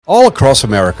All across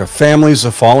America, families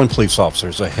of fallen police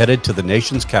officers are headed to the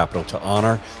nation's capital to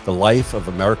honor the life of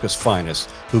America's finest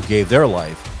who gave their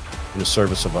life in the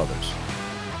service of others.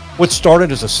 What started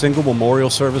as a single memorial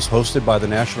service hosted by the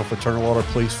National Fraternal Order of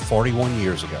Police 41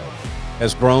 years ago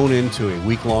has grown into a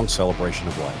week-long celebration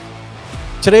of life.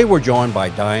 Today we're joined by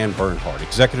Dianne Bernhard,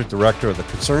 Executive Director of the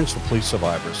Concerns for Police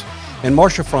Survivors, and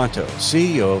Marcia Ferranto,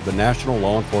 CEO of the National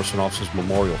Law Enforcement Officers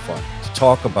Memorial Fund, to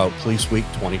talk about Police Week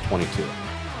 2022.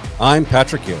 I'm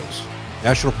Patrick Yos,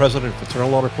 National President of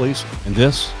Fraternal Order Police, and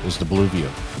this is The Blue View.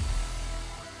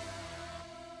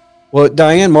 Well,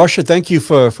 Dianne, Marcia, thank you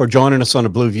for joining us on The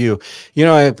Blue View. You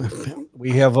know,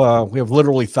 we have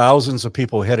literally thousands of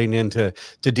people heading into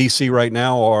DC right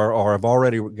now, or have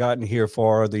already gotten here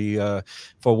for the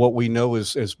for what we know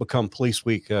has become Police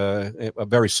Week, a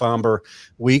very somber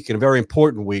week and a very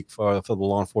important week for the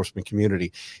law enforcement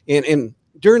community. And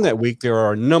during that week, there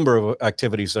are a number of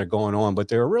activities that are going on, but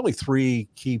there are really three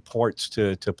key parts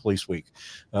to Police Week.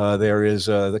 There is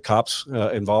the cops'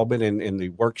 involvement in the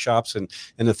workshops and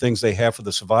the things they have for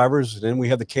the survivors. And then we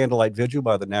have the candlelight vigil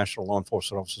by the National Law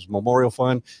Enforcement Officers Memorial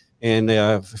Fund, and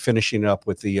finishing up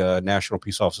with the National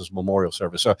Peace Officers Memorial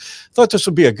Service. So I thought this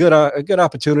would be a good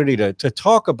opportunity to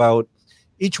talk about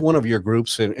each one of your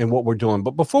groups and what we're doing.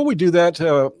 But before we do that,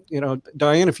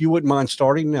 Dianne, if you wouldn't mind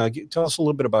starting, tell us a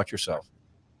little bit about yourself.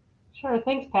 Sure.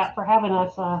 Thanks, Pat, for having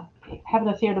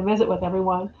us here to visit with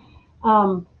everyone.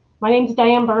 My name is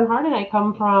Dianne Bernhard, and I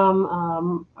come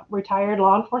from retired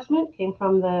law enforcement. Came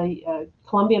from the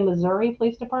Columbia, Missouri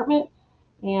Police Department,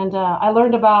 and I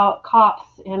learned about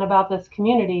cops and about this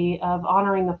community of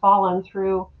honoring the fallen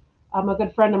through a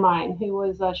good friend of mine who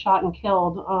was shot and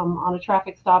killed on a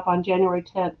traffic stop on January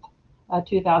 10th,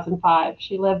 2005.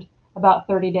 She lived about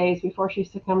 30 days before she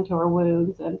succumbed to her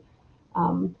wounds, and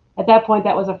at that point,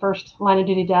 that was the first line of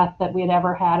duty death that we had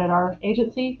ever had at our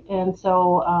agency. And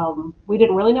so we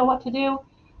didn't really know what to do,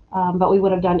 but we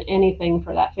would have done anything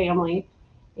for that family.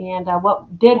 And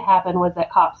what did happen was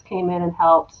that cops came in and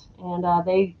helped, and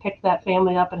they picked that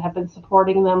family up and have been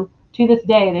supporting them to this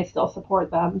day. They still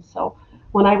support them. So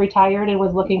when I retired and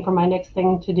was looking for my next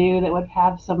thing to do that would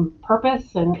have some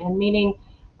purpose and meaning,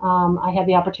 I had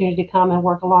the opportunity to come and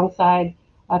work alongside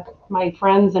my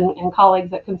friends and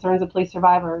colleagues at Concerns of Police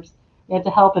Survivors, and to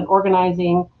help in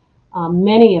organizing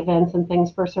many events and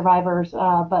things for survivors,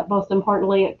 but most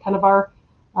importantly, kind of our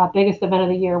biggest event of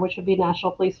the year, which would be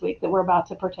National Police Week that we're about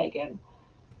to partake in.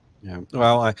 Yeah,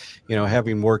 well,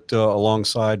 having worked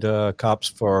alongside cops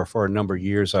for a number of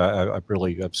years, I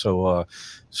really am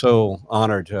so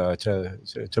honored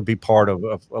to be part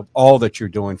of all that you're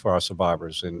doing for our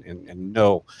survivors and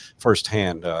know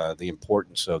firsthand the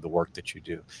importance of the work that you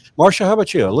do. Marcia, how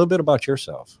about you? A little bit about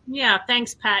yourself. Yeah,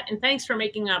 thanks, Pat, and thanks for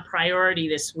making a priority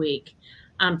this week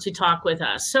to talk with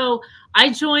us. So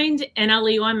I joined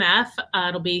NLEOMF.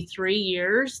 It'll be 3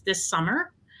 years this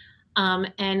summer.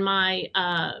 And my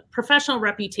professional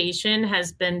reputation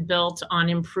has been built on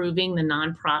improving the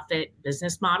nonprofit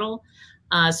business model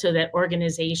so that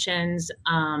organizations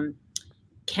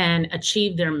can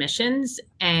achieve their missions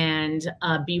and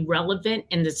be relevant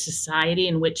in the society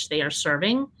in which they are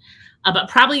serving. But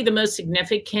probably the most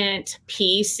significant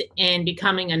piece in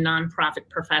becoming a nonprofit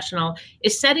professional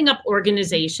is setting up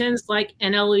organizations like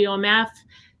NLEOMF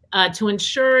to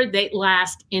ensure they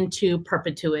last into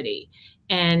perpetuity.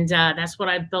 And that's what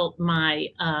I've built my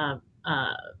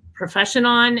profession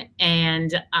on.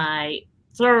 And I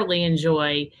thoroughly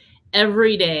enjoy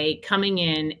every day coming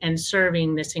in and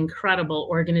serving this incredible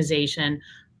organization,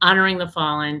 honoring the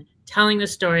fallen, telling the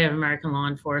story of American law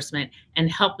enforcement,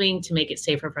 and helping to make it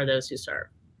safer for those who serve.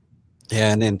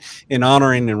 Yeah, and in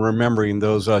honoring and remembering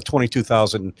those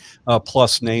 22,000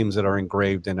 plus names that are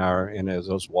engraved in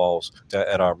those walls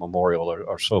at our memorial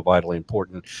are so vitally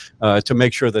important to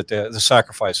make sure that the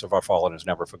sacrifice of our fallen is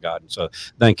never forgotten. So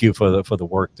thank you for the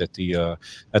work that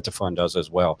the fund does as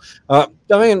well.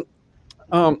 Dianne,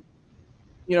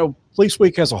 Police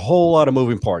Week has a whole lot of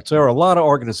moving parts. There are a lot of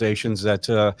organizations that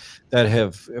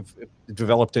have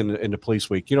developed into Police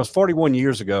Week. 41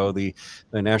 years ago, the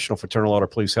National Fraternal Order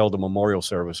Police held a memorial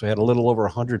service. We had a little over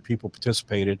 100 people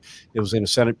participated. It was in a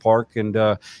Senate Park, and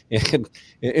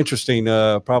interesting,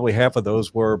 probably half of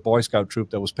those were Boy Scout troop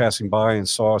that was passing by and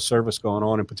saw a service going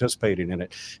on and participating in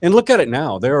it. And look at it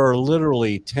now. There are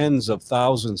literally tens of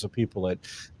thousands of people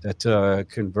that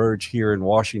converge here in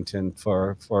Washington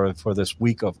for this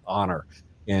week of honor.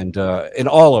 And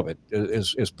all of it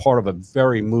is part of a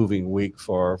very moving week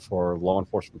for law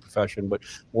enforcement profession, but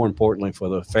more importantly for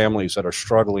the families that are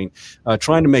struggling,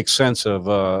 trying to make sense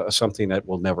of something that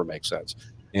will never make sense.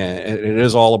 And it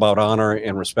is all about honor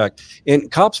and respect.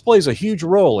 And COPS plays a huge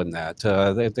role in that.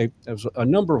 There's a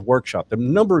number of workshops, a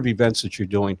number of events that you're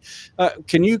doing.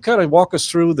 Can you kind of walk us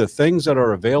through the things that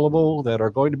are available that are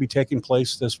going to be taking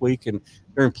place this week and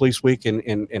during Police Week,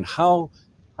 and how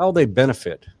they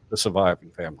benefit the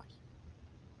surviving families?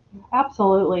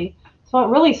 Absolutely. So it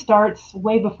really starts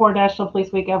way before National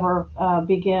Police Week ever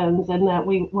begins, and that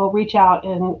we will reach out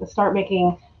and start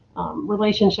making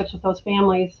relationships with those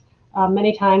families.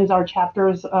 Many times our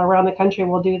chapters around the country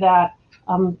will do that,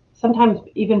 sometimes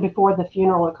even before the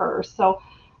funeral occurs. So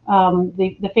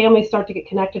the families start to get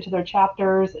connected to their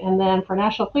chapters, and then for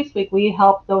National Police Week, we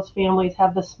help those families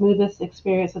have the smoothest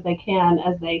experience that they can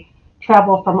as they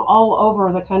travel from all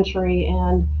over the country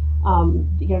and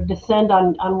descend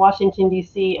on Washington,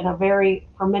 D.C. in a very,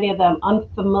 for many of them,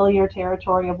 unfamiliar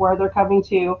territory of where they're coming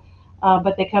to,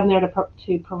 but they come there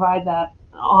to provide that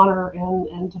honor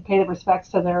and to pay the respects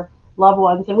to their loved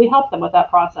ones, and we help them with that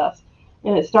process.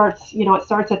 And it starts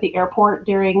at the airport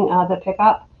during the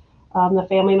pickup. The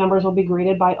family members will be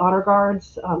greeted by honor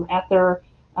guards at their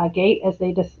gate as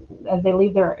they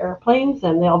leave their airplanes,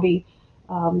 and they'll be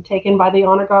taken by the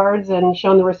honor guards and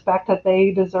shown the respect that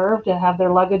they deserve, to have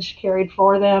their luggage carried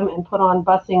for them and put on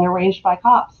busing arranged by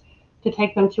cops to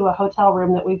take them to a hotel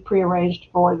room that we've prearranged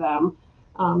for them.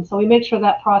 So we make sure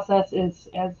that process is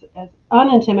as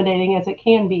unintimidating as it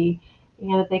can be,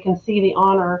 and that they can see the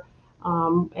honor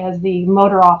as the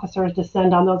motor officers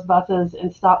descend on those buses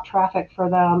and stop traffic for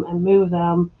them and move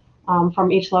them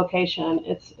from each location.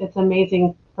 It's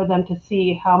amazing for them to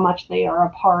see how much they are a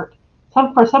part.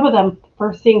 For some of them,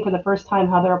 seeing for the first time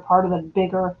how they're a part of the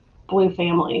bigger Blue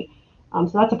family.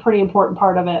 So that's a pretty important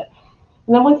part of it.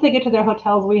 And then once they get to their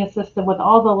hotels, we assist them with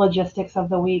all the logistics of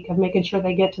the week of making sure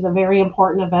they get to the very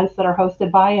important events that are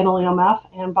hosted by NLEOMF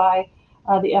and by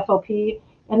the FOP.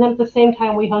 And then at the same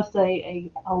time, we host a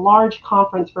large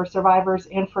conference for survivors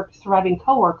and for surviving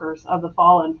coworkers of the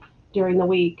fallen during the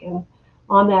week. And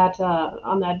on that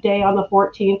day, on the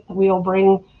 14th, we'll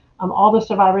bring all the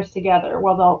survivors together,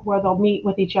 where they'll meet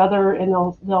with each other, and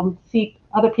they'll see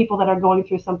other people that are going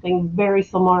through something very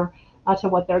similar to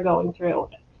what they're going through.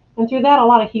 And through that, a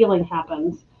lot of healing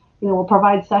happens. We'll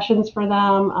provide sessions for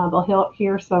them. They'll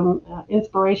hear some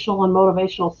inspirational and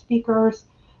motivational speakers,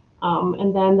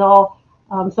 and then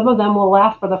some of them will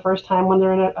laugh for the first time when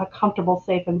they're in a comfortable,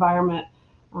 safe environment.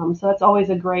 So that's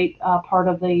always a great part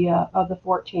of the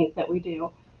 14th that we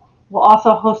do. We'll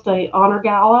also host a honor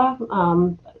gala.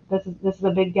 This is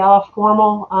a big gala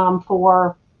formal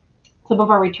for some of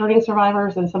our returning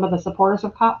survivors and some of the supporters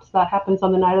of COPS. That happens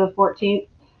on the night of the 14th.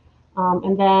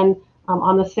 And then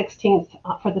on the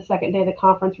 16th, for the second day of the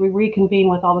conference, we reconvene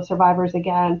with all the survivors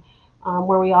again,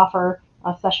 where we offer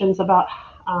sessions about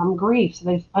grief, so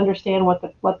they understand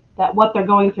what they're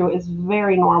going through is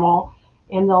very normal,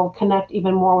 and they'll connect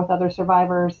even more with other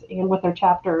survivors and with their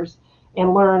chapters,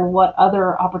 and learn what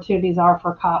other opportunities are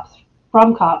for cops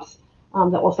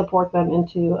that will support them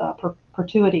into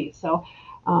perpetuity. So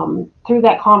through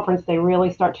that conference, they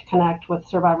really start to connect with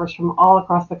survivors from all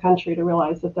across the country to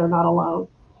realize that they're not alone.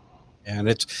 And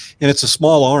it's a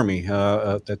small army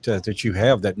that you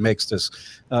have that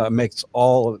makes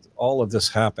all of this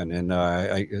happen. And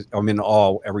I'm in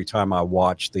awe every time I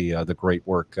watch the great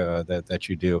work that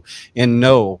you do, and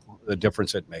know the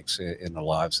difference it makes in the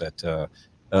lives of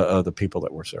the people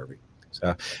that we're serving.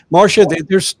 So, Marcia,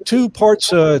 there's two parts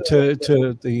to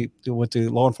what the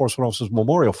Law Enforcement Officers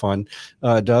Memorial Fund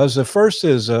does. The first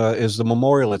is the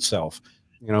memorial itself.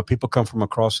 People come from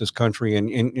across this country,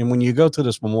 and when you go to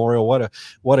this memorial,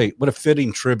 what a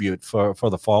fitting tribute for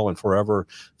the fallen, forever,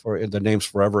 for the names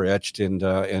forever etched in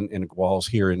walls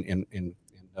here in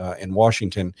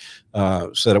Washington,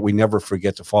 so that we never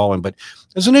forget the fallen. But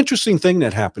there's an interesting thing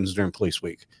that happens during Police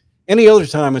Week. Any other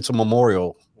time, it's a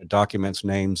memorial. It documents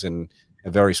names in a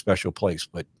very special place.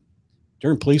 But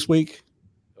during Police Week,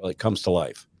 well, it comes to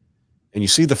life. And you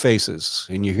see the faces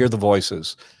and you hear the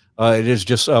voices. It is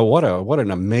just what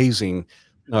an amazing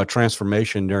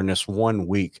transformation during this 1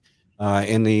 week.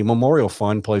 And the Memorial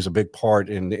Fund plays a big part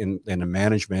in the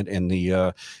management and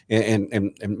the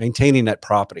and maintaining that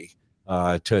property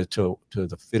to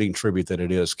the fitting tribute that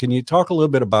it is. Can you talk a little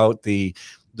bit about the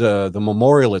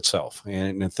memorial itself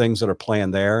and the things that are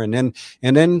planned there, and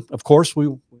then of course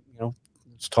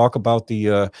let's talk about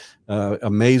the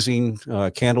amazing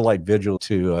candlelight vigil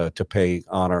to pay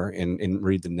honor and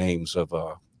read the names of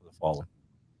the fallen.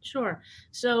 Sure.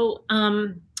 So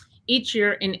each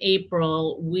year in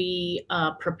April, we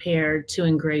prepared to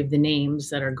engrave the names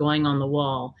that are going on the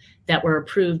wall that were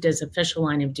approved as official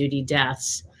line of duty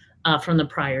deaths from the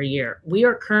prior year. We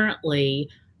are currently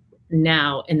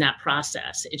now in that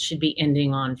process. It should be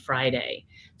ending on Friday.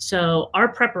 So our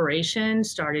preparation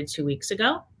started 2 weeks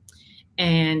ago,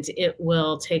 and it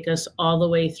will take us all the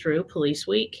way through Police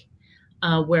Week,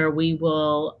 where we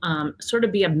will sort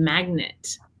of be a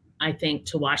magnet, I think,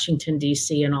 to Washington,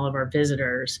 D.C. and all of our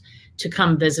visitors to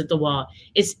come visit the wall.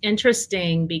 It's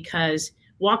interesting because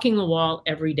walking the wall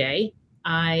every day,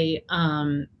 I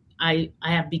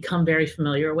have become very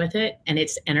familiar with it and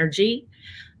its energy.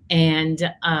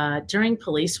 And during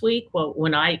Police Week, well,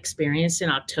 when I experienced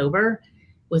in October,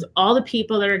 with all the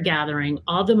people that are gathering,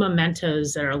 all the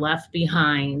mementos that are left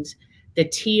behind, the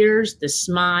tears, the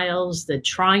smiles, the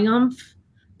triumph,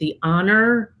 the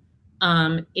honor,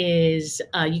 is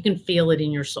you can feel it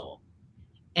in your soul.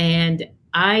 And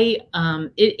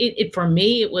for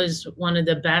me, it was one of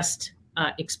the best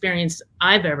experience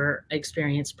I've ever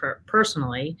experienced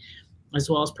personally, as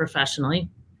well as professionally.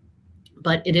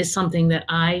 But it is something that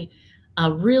I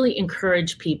really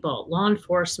encourage people, law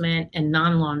enforcement and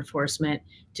non-law enforcement,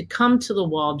 to come to the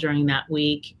wall during that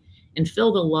week and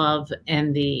feel the love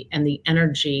and the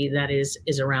energy that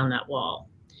is around that wall.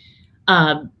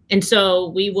 And so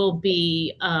we will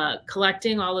be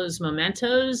collecting all those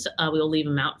mementos. We will leave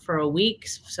them out for a week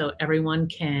so everyone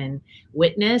can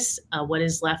witness what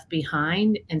is left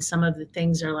behind. And some of the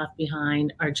things that are left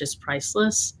behind are just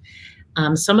priceless.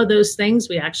 Some of those things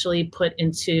we actually put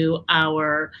into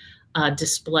our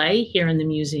display here in the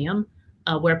museum,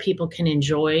 where people can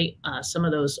enjoy some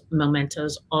of those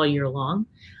mementos all year long.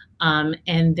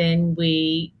 And then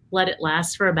we let it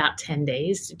last for about 10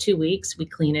 days to 2 weeks. We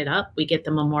clean it up. We get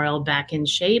the memorial back in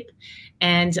shape,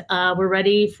 and we're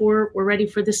ready for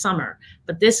the summer.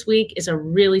 But this week is a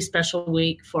really special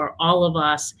week for all of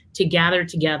us to gather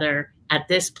together at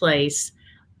this place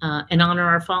and honor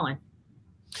our fallen.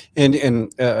 And in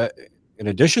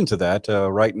addition to that,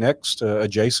 right next,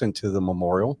 adjacent to the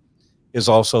memorial, is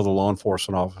also the Law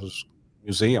Enforcement Office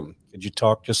Museum. Could you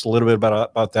talk just a little bit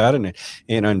about that and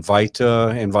invite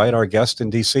our guest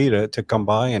in DC to come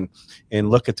by and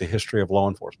look at the history of law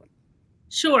enforcement?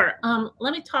 Sure.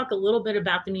 Let me talk a little bit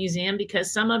about the museum,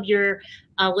 because some of your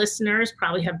listeners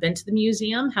probably have been to the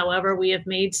museum. However, we have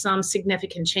made some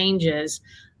significant changes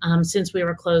since we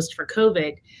were closed for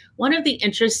COVID. One of the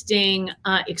interesting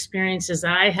experiences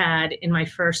that I had in my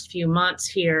first few months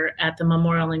here at the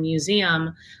Memorial and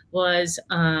Museum was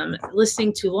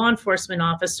listening to law enforcement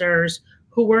officers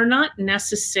who were not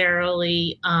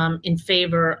necessarily in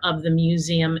favor of the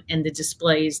museum and the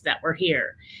displays that were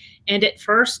here. And at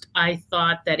first, I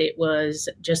thought that it was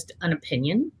just an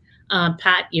opinion.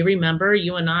 Pat, you remember,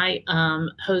 you and I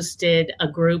hosted a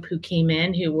group who came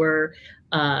in who were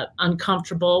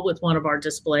uncomfortable with one of our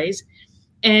displays.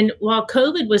 And while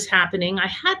COVID was happening, I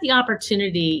had the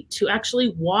opportunity to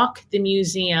actually walk the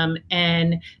museum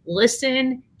and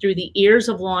listen through the ears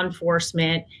of law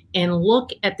enforcement and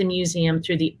look at the museum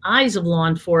through the eyes of law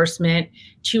enforcement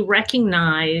to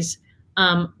recognize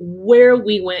where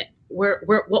we went,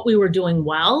 what we were doing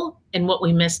well and what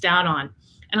we missed out on.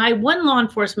 And I had one law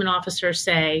enforcement officer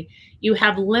say, "You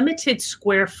have limited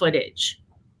square footage.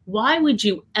 Why would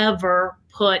you ever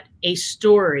put a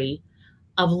story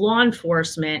of law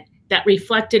enforcement that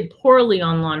reflected poorly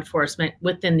on law enforcement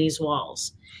within these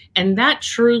walls?" And that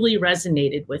truly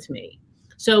resonated with me.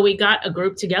 So we got a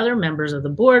group together, members of the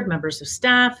board, members of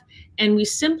staff, and we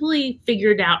simply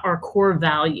figured out our core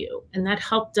value. And that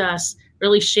helped us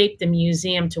really shape the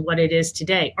museum to what it is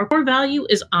today. Our core value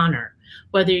is honor,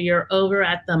 whether you're over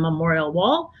at the memorial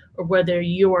wall or whether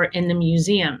you're in the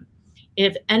museum.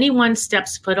 If anyone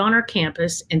steps foot on our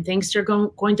campus and thinks they're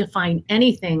going to find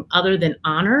anything other than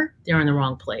honor, they're in the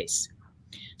wrong place.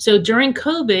 So during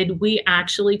COVID, we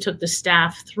actually took the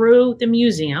staff through the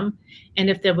museum, and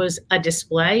if there was a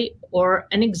display or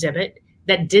an exhibit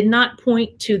that did not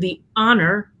point to the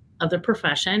honor of the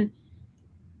profession,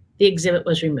 the exhibit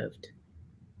was removed.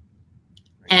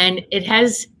 And it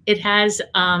has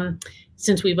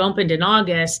since we've opened in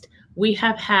August, we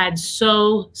have had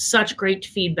such great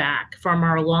feedback from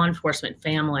our law enforcement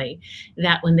family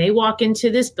that when they walk into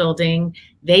this building,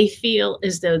 they feel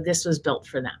as though this was built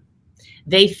for them.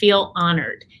 They feel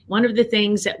honored. One of the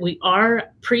things that we are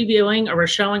previewing, or we're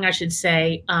showing, I should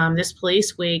say, this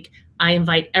Police Week, I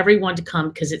invite everyone to come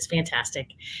because it's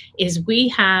fantastic, is we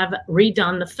have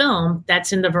redone the film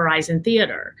that's in the Verizon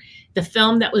Theater. The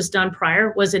film that was done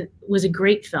prior was a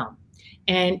great film.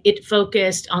 And it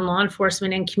focused on law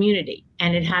enforcement and community,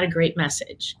 and it had a great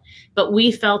message. But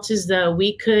we felt as though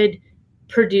we could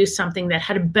produce something that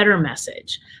had a better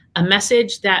message, a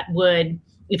message that would,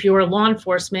 if you were law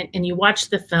enforcement and you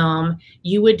watched the film,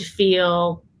 you would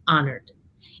feel honored.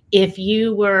 If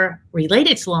you were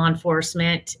related to law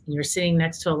enforcement and you're sitting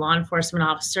next to a law enforcement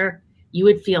officer, you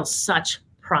would feel such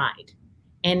pride.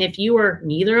 And if you were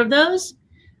neither of those,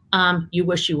 you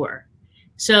wish you were.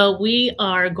 So we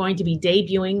are going to be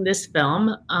debuting this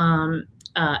film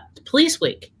Police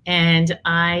Week, and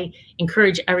I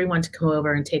encourage everyone to come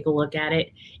over and take a look at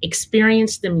it,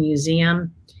 experience the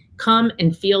museum, come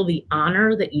and feel the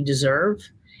honor that you deserve,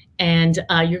 and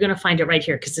you're going to find it right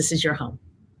here because this is your home.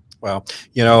 Well,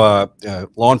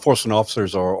 law enforcement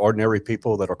officers are ordinary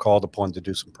people that are called upon to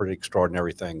do some pretty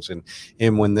extraordinary things, and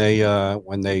when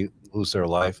they lose their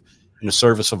life in the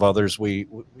service of others, we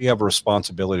have a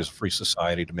responsibility as a free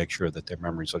society to make sure that their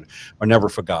memories are never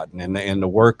forgotten. And the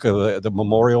work of the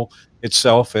memorial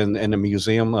itself and the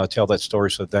museum tell that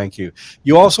story. So thank you.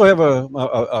 You also have a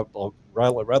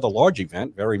rather large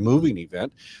event, very moving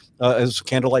event, as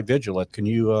Candlelight Vigil. Can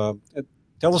you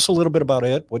tell us a little bit about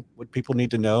it, what people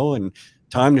need to know, and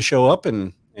time to show up,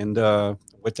 and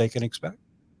what they can expect?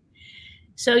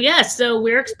 So yes, so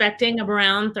we're expecting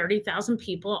around 30,000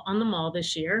 people on the mall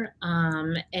this year,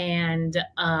 and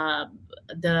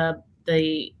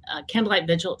the Candlelight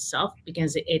Vigil itself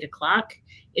begins at 8 o'clock.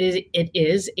 It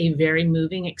is a very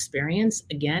moving experience.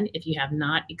 Again, if you have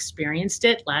not experienced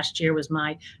it, last year was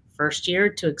my first year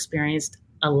to experience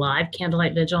a live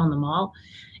Candlelight Vigil on the mall.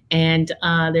 And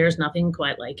there's nothing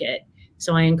quite like it.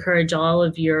 So I encourage all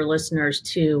of your listeners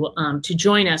to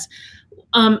join us.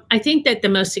 I think that the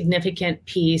most significant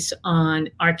piece on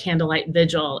our Candlelight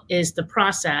Vigil is the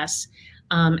process.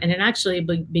 And it actually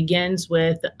begins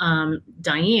with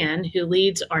Dianne, who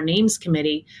leads our names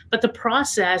committee, but the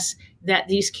process that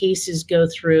these cases go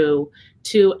through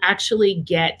to actually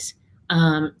get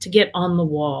on the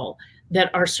wall, that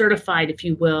are certified, if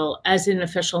you will, as an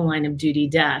official line of duty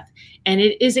death. And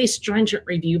it is a stringent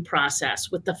review process,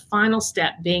 with the final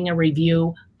step being a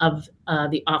review of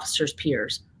the officer's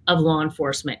peers of law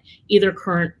enforcement, either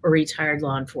current or retired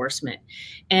law enforcement.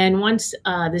 And once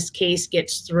this case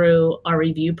gets through our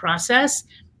review process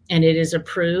and it is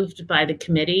approved by the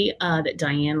committee that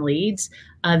Dianne leads,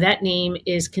 that name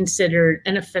is considered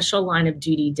an official line of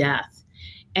duty death.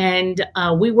 And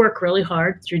we work really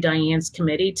hard through Dianne's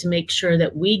committee to make sure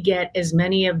that we get as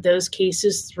many of those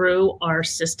cases through our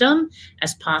system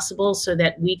as possible, so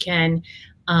that we can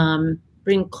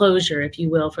bring closure, if you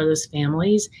will, for those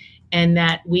families, and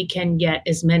that we can get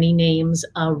as many names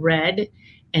read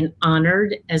and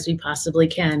honored as we possibly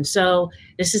can. So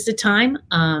this is the time.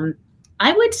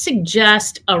 I would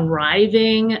suggest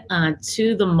arriving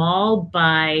to the mall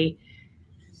by,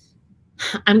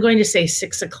 I'm going to say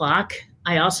 6 o'clock.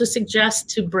 I also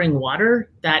suggest to bring water.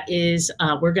 That is,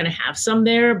 we're going to have some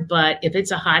there, but if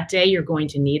it's a hot day, you're going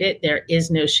to need it. There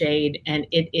is no shade, and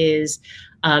it is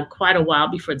quite a while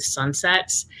before the sun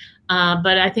sets.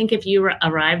 But I think if you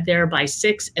arrive there by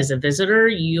 6 as a visitor,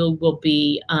 you'll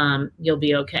be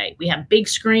okay. We have big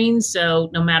screens,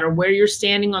 so no matter where you're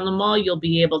standing on the mall, you'll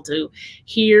be able to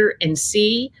hear and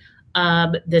see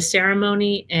the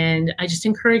ceremony. And I just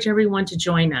encourage everyone to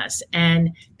join us and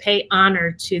pay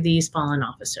honor to these fallen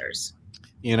officers.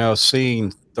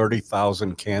 Seeing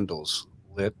 30,000 candles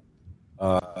lit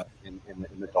in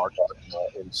the dark,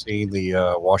 and seeing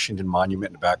the Washington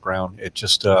Monument in the background, it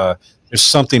just there's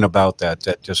something about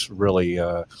that just really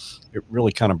it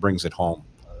really kind of brings it home,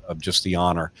 of just the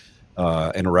honor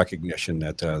and a recognition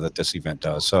that this event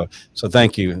does. So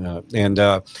thank you. And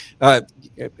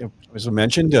as I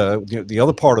mentioned, the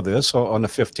other part of this, on the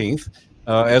 15th,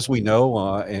 as we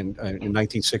know, in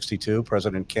 1962,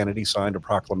 President Kennedy signed a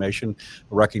proclamation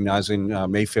recognizing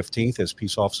May 15th as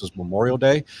Peace Officers Memorial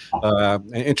Day.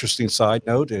 An interesting side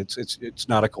note: it's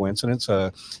not a coincidence.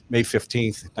 May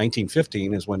 15th,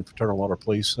 1915, is when Fraternal Order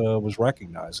Police was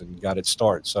recognized and got its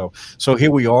start. So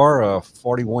here we are,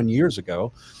 41 years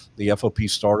ago. The FOP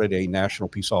started a National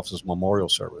Peace Officers Memorial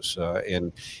Service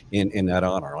in that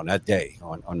honor, on that day,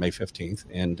 on May 15th.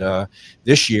 And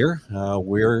this year,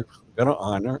 we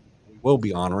will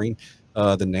be honoring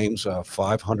the names of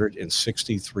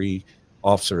 563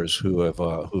 officers who have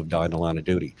died in the line of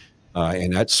duty.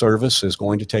 And that service is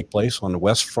going to take place on the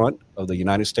west front of the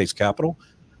United States Capitol.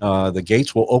 The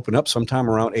gates will open up sometime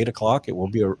around 8 o'clock. It will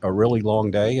be a really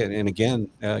long day. And again,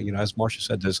 as Marcia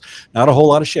said, there's not a whole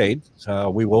lot of shade.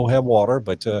 We will have water,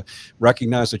 but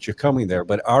recognize that you're coming there.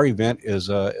 But our event is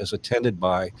attended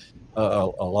by a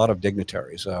lot of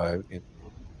dignitaries,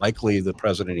 likely the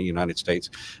President of the United States.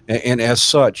 And as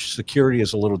such, security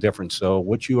is a little different. So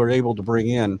what you are able to bring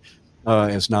in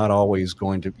is not always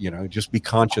going to, just be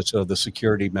conscious of the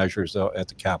security measures at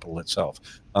the Capitol itself.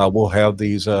 We'll have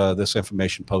this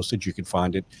information posted. You can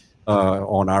find it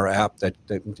on our app that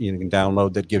you can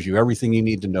download that gives you everything you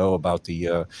need to know about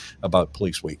about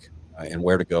Police Week and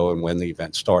where to go and when the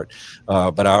events start.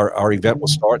 But our event will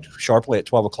start sharply at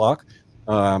 12 o'clock.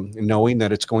 Knowing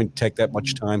that it's going to take that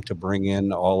much time to bring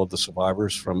in all of the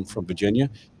survivors from Virginia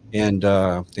and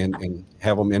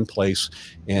have them in place,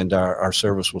 and our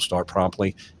service will start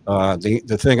promptly.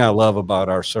 The thing I love about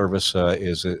our service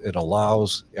is it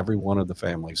allows every one of the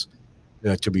families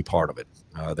to be part of it.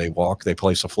 They walk, they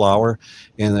place a flower,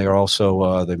 and they are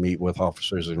also they meet with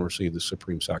officers and receive the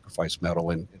Supreme Sacrifice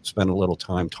Medal and spend a little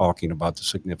time talking about the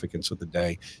significance of the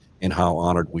day and how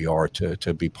honored we are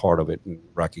to be part of it and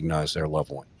recognize their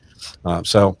loved one.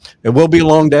 So it will be a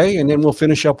long day, and then we'll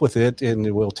finish up with it,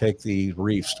 and we'll take the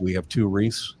wreaths. We have 2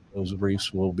 wreaths. Those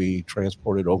wreaths will be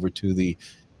transported over to the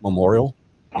memorial,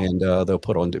 and they'll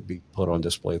be put on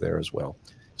display there as well.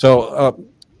 So,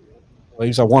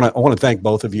 ladies, I want to thank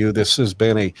both of you. This has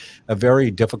been a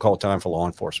very difficult time for law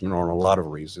enforcement on a lot of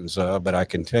reasons, but I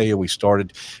can tell you we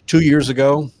started 2 years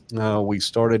ago. We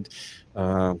started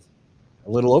a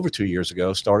little over 2 years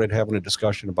ago, started having a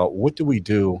discussion about what do we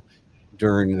do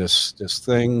during this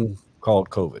thing called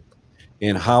COVID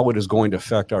and how it is going to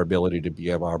affect our ability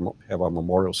to have our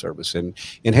memorial service, and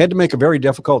had to make a very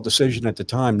difficult decision at the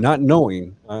time, not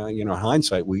knowing, in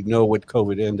hindsight, we know what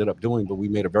COVID ended up doing, but we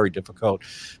made a very difficult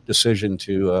decision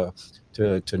to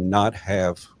not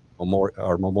have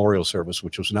our memorial service,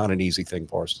 which was not an easy thing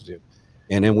for us to do.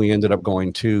 And then we ended up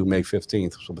going to May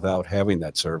 15th without having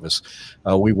that service.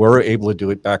 We were able to do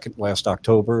it back last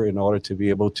October in order to be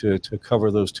able to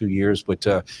cover those 2 years. But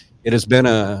it has been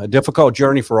a difficult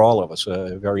journey for all of us,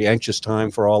 a very anxious time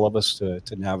for all of us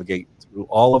to navigate through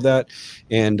all of that.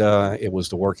 And it was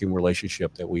the working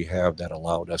relationship that we have that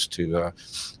allowed us to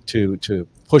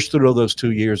push through those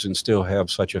 2 years and still have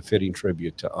such a fitting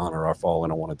tribute to honor our fallen.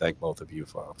 I want to thank both of you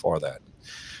for that.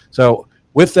 So,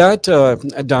 with that,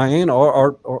 Dianne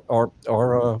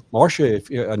or Marcia,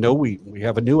 I know we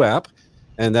have a new app,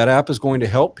 and that app is going to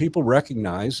help people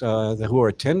recognize who are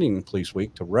attending Police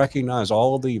Week to recognize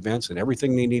all of the events and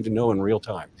everything they need to know in real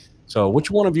time. So,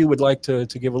 which one of you would like to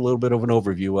give a little bit of an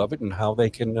overview of it and how they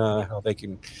can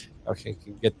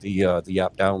get the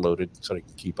app downloaded so they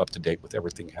can keep up to date with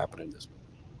everything happening this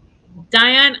week?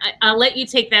 Dianne, I'll let you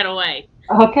take that away.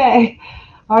 Okay.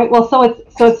 All right. Well, so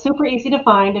it's super easy to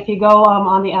find. If you go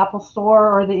on the Apple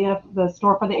Store or the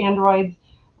store for the Androids,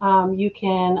 you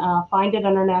can find it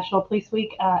under National Police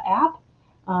Week app.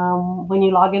 When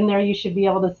you log in there, you should be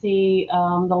able to see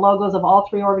the logos of all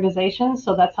 3 organizations.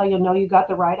 So that's how you'll know you got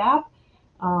the right app.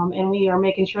 And we are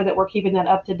making sure that we're keeping that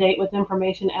up to date with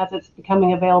information as it's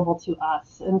becoming available to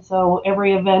us. And so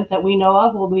every event that we know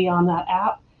of will be on that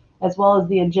app, as well as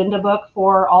the agenda book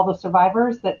for all the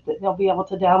survivors that they'll be able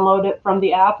to download it from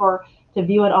the app or to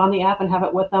view it on the app and have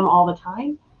it with them all the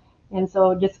time. And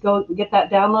so just go get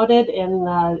that downloaded,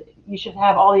 and you should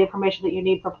have all the information that you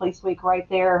need for Police Week right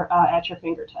there at your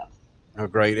fingertips. Oh,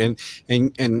 great.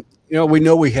 And we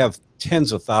know we have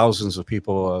tens of thousands of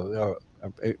people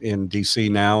in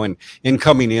DC now and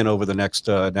coming in over the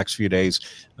next few days.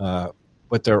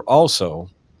 But there also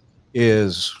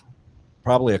is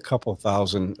probably a couple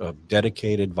thousand of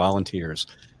dedicated volunteers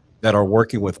that are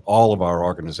working with all of our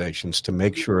organizations to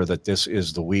make sure that this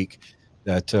is the week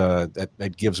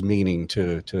that gives meaning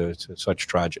to such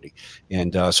tragedy.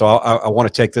 And so I want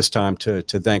to take this time to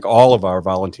thank all of our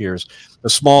volunteers, the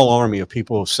small army of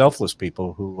people, selfless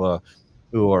people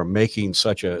who are making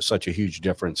such a huge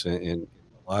difference in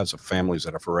the lives of families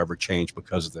that are forever changed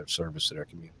because of their service to their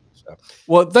community. So,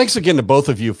 well, thanks again to both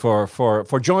of you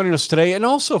for joining us today, and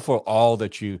also for all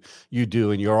that you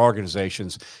do in your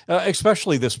organizations,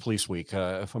 especially this Police Week,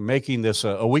 for making this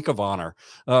a week of honor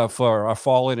for our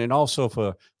fallen, and also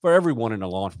for everyone in the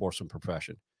law enforcement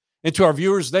profession. And to our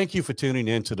viewers, thank you for tuning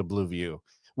in to The Blue View,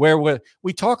 where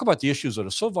we talk about the issues that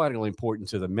are so vitally important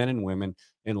to the men and women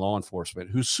in law enforcement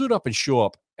who suit up and show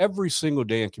up every single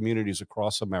day in communities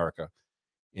across America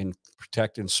and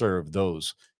protect and serve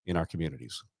those in our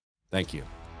communities. Thank you.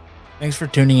 Thanks for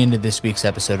tuning into this week's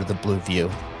episode of The Blue View,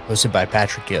 hosted by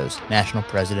Patrick Yost, National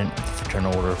President of the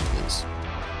Fraternal Order of Police.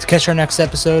 To catch our next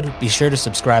episode, be sure to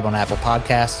subscribe on Apple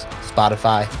Podcasts,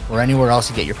 Spotify, or anywhere else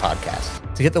you get your podcasts.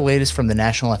 To get the latest from the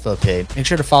National FOP, make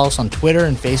sure to follow us on Twitter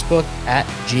and Facebook at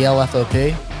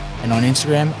GLFOP and on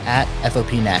Instagram at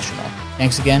FOP National.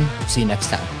 Thanks again. See you next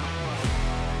time.